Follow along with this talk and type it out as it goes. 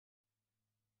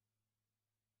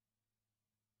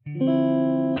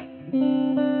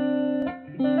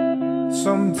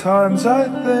Sometimes I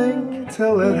think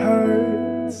till it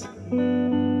hurts,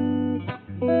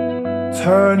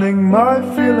 turning my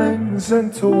feelings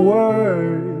into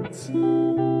words.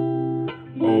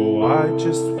 Oh, I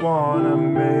just wanna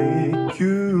make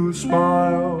you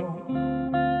smile.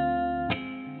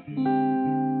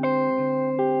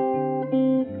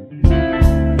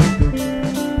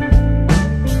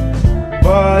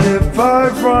 But if I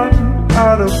run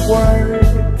out of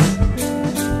words,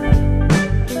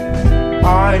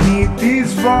 I need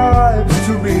these vibes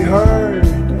to be heard.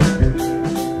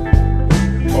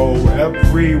 Oh,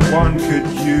 everyone could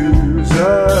use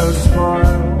a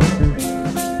smile.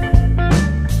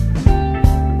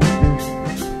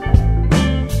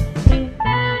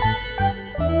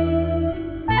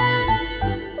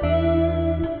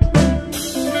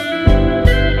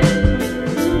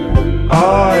 I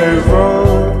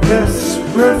wrote this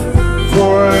riff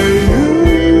for you.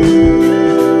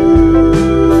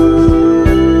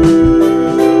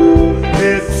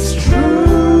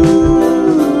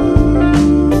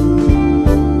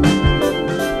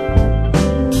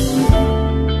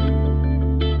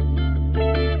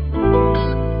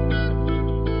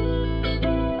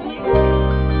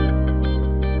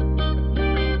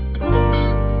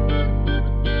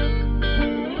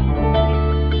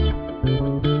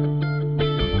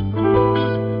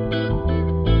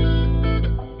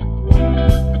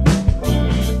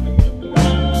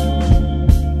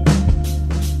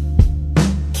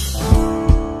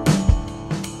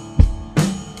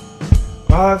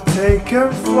 I've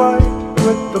taken flight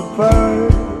with the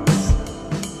birds,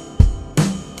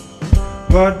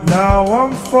 but now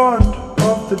I'm fond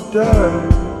of the dirt.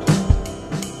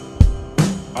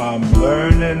 I'm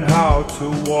learning how to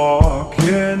walk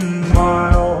in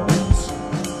miles.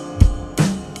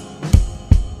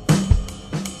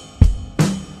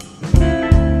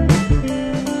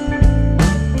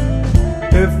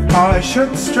 If I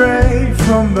should stray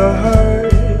from the herd,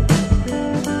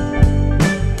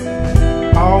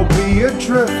 I'll be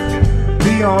adrift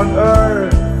beyond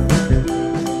earth,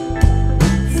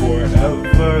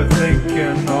 forever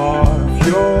thinking of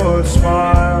your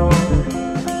smile.